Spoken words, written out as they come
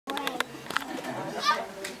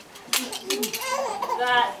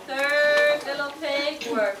That third little pig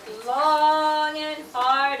worked long and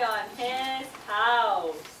hard on his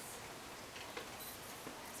house.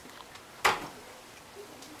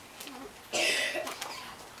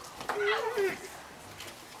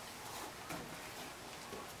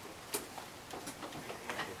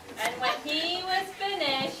 And when he was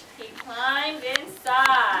finished, he climbed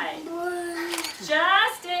inside.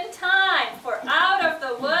 Just in time, for out of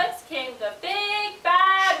the woods came the big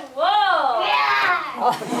bad wolf.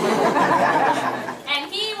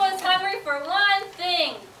 And he was hungry for one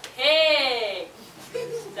thing, pig.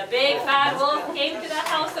 The big bad wolf came to the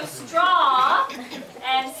house of straw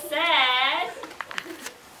and said,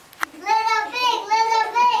 little pig,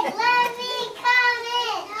 let me come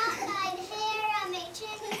in. I'm here, I'm a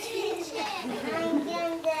chin. I'm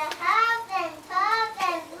going to huff and puff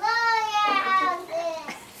and blow your house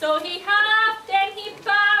in. So he huffed and he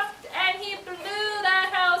puffed and he blew that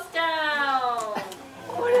house down.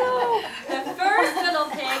 The first little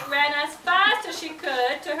pig ran as fast as she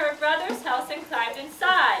could to her brother's house and climbed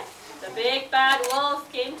inside. The big bad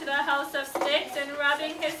wolf came to the house of sticks and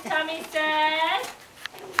rubbing his tummy said,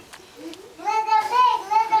 Little pig,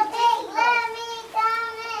 let me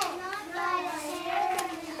come in. I'm going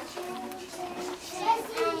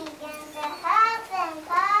to huff and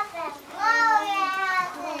puff and blow your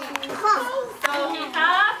house in. So he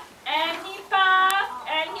huffed and he puffed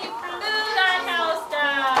and he blew that house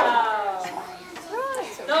down.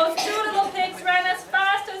 Those two little pigs ran as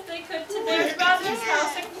fast as they could to their brother's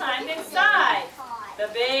house and climbed inside. The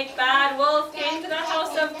big bad wolf came to the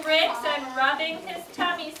house of bricks and rubbing his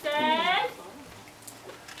tummy said,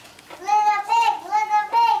 Little pig,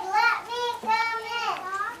 let me come in.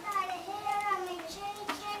 I'm a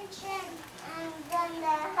chin. I'm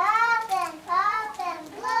gonna huff and puff and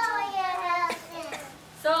blow your house in.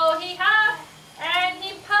 So he huffed and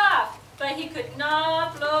he puffed, but he could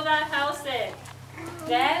not blow that house in.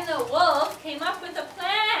 Then the wolf came up with a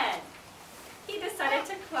plan. He decided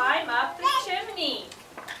to climb up the chimney.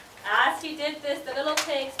 As he did this, the little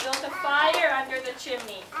pigs built a fire under the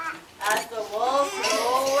chimney. As the wolf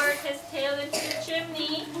lowered his tail into the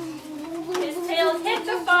chimney, his tail hit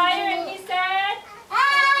the fire and he said,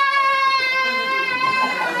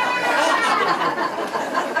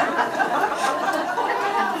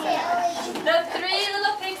 The three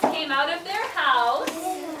little pigs came out of their house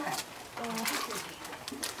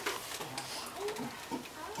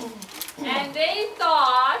and they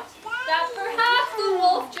thought that perhaps the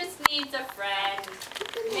wolf just needs a friend.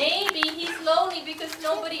 Maybe he's lonely because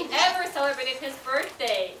nobody ever celebrated his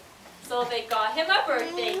birthday. So they got him a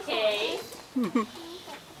birthday cake.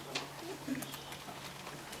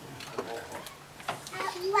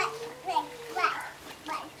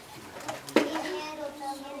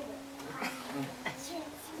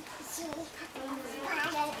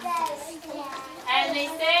 And they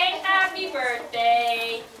sang happy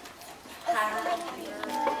birthday. Happy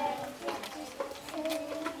birthday.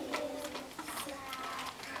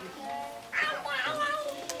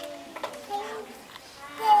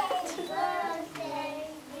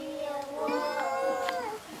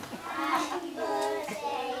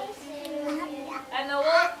 And the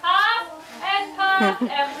wolf huffed and puffed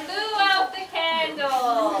and blew out the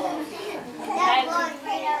candle.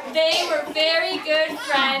 And they were very good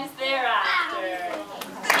friends thereafter.